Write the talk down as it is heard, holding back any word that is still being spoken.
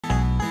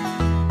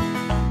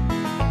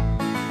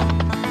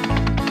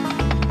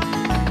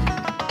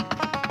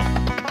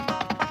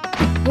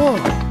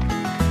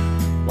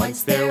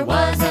Once there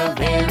was a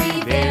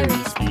very,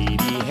 very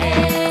speedy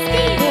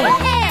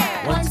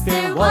hare. Once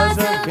there was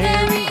a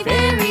very,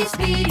 very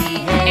speedy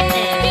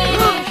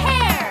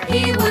hare.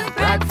 He would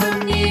brag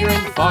from near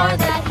and far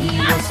that he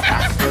was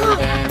faster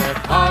than a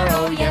car.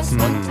 Oh yes,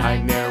 one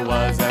time there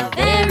was a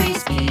very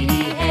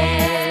speedy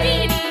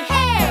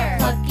hare.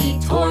 The plucky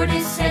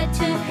tortoise said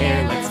to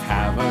Hare, let's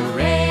have a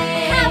race.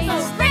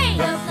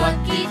 The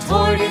plucky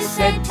tortoise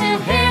said to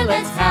Hare,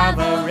 let's have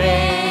a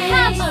race.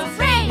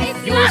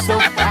 If you're so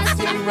fast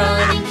in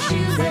running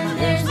shoes, then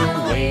there's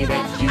no way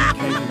that you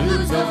can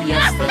lose. Oh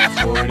yes, the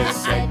tortoise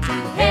said to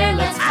Hare,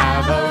 let's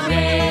have a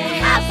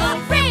race.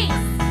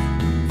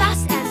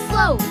 Fast and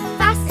slow,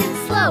 fast and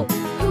slow.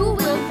 Who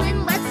will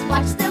win? Let's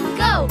watch them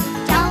go.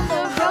 Down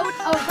the road,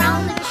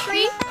 around the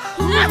tree.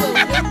 Who will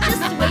win?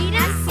 Just wait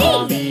and see.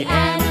 All the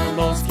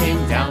animals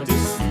came down to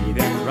see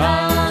them run.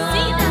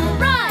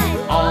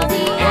 All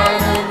the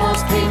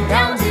animals came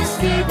down to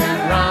see them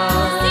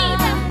run.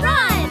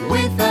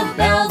 With a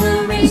bell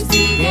the race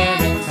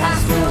began and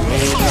passed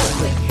away. The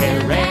quick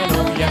hare ran.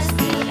 Oh yes,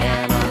 the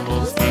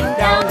animals came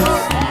down to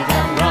see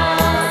them run.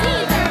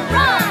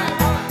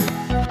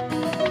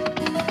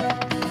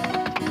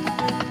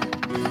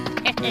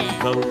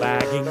 The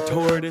lagging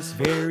tortoise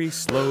very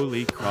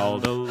slowly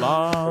crawled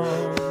along.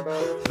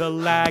 The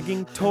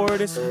lagging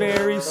tortoise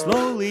very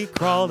slowly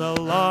crawled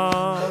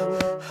along.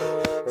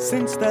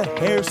 Since the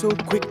hare so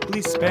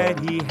quickly sped,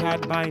 he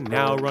had by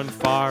now run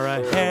far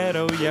ahead.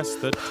 Oh yes,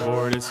 the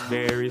tortoise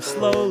very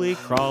slowly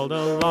crawled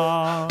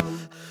along.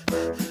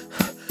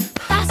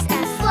 Fast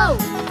and slow,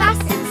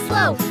 fast and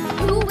slow.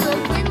 Who will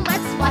win?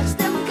 Let's watch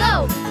them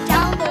go.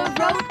 Down the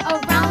road,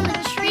 around the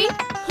tree.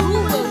 Who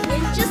will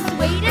win? Just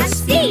wait and The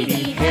see.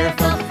 speedy hare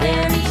felt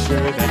very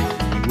sure that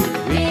he would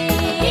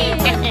win.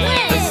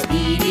 The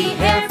speedy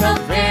hare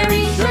felt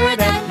very sure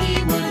that he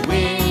would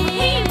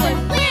win.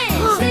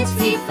 Since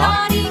he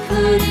thought he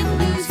couldn't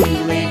lose, he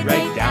laid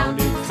right down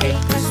to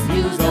take the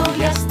snooze. Oh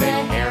yes, the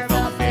hare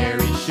felt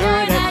very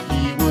sure that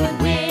he would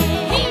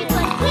win.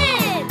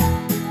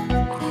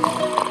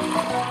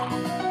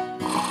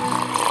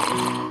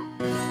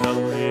 The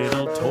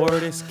little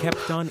tortoise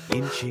kept on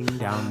inching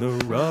down the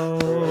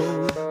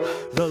road.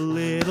 The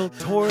little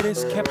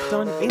tortoise kept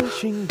on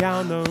inching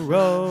down the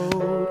road.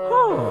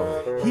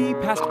 He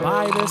passed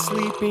by the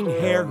sleeping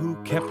hare who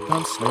kept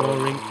on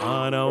snoring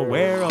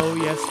unaware. Oh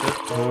yes, the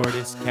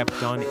tortoise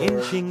kept on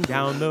inching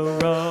down the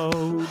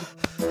road.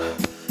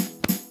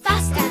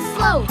 Fast and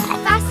slow,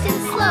 fast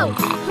and slow.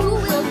 Who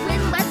will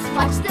win? Let's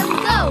watch them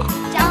go.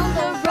 Down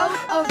the road,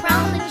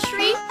 around the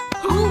tree.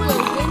 Who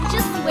will win?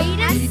 Just wait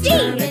and see.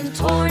 Determined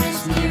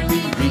tortoise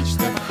nearly reached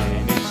the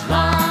finish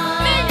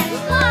line.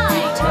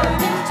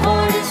 Determined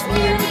tortoise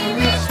nearly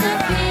reached the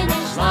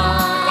finish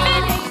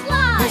line.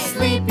 The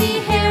sleepy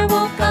hare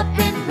woke up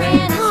and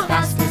ran as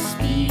fast as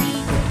speedy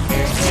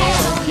hare can.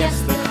 Oh yes,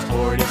 the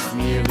tortoise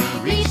nearly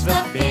reached the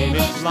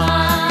finish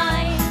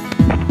line.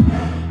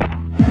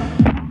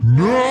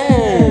 No!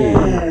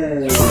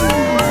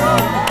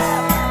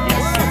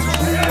 Yes, it's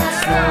true that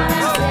slow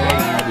and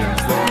steady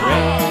wins the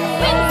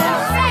race.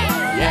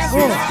 Yes,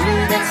 it's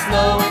true that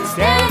slow and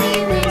steady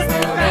wins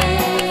the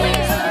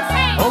race.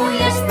 Oh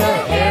yes, the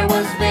hare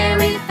was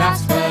very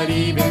fast, but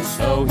even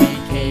so he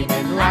came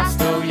in last.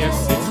 Oh yes,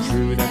 it's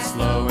true that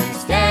slow and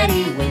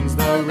steady wins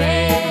the race.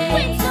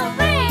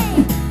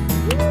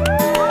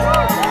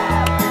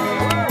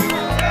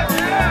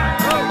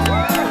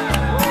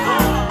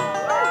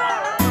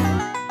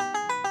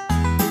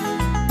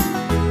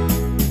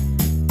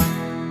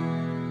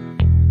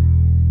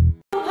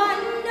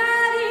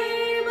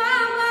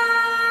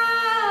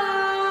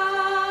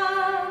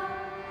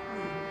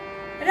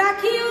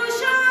 রাখিও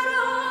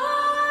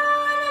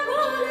শরণ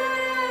ভুলে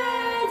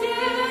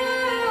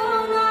যেও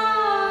না।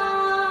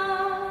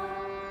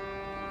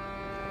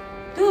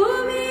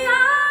 তুমি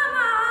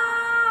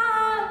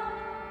আমার,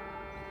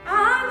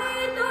 আমি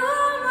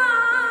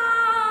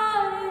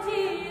তোমার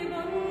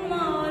জীবন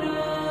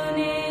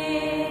মরণে।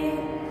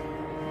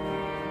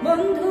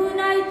 বন্ধু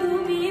নাই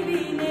তুমি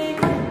বিনে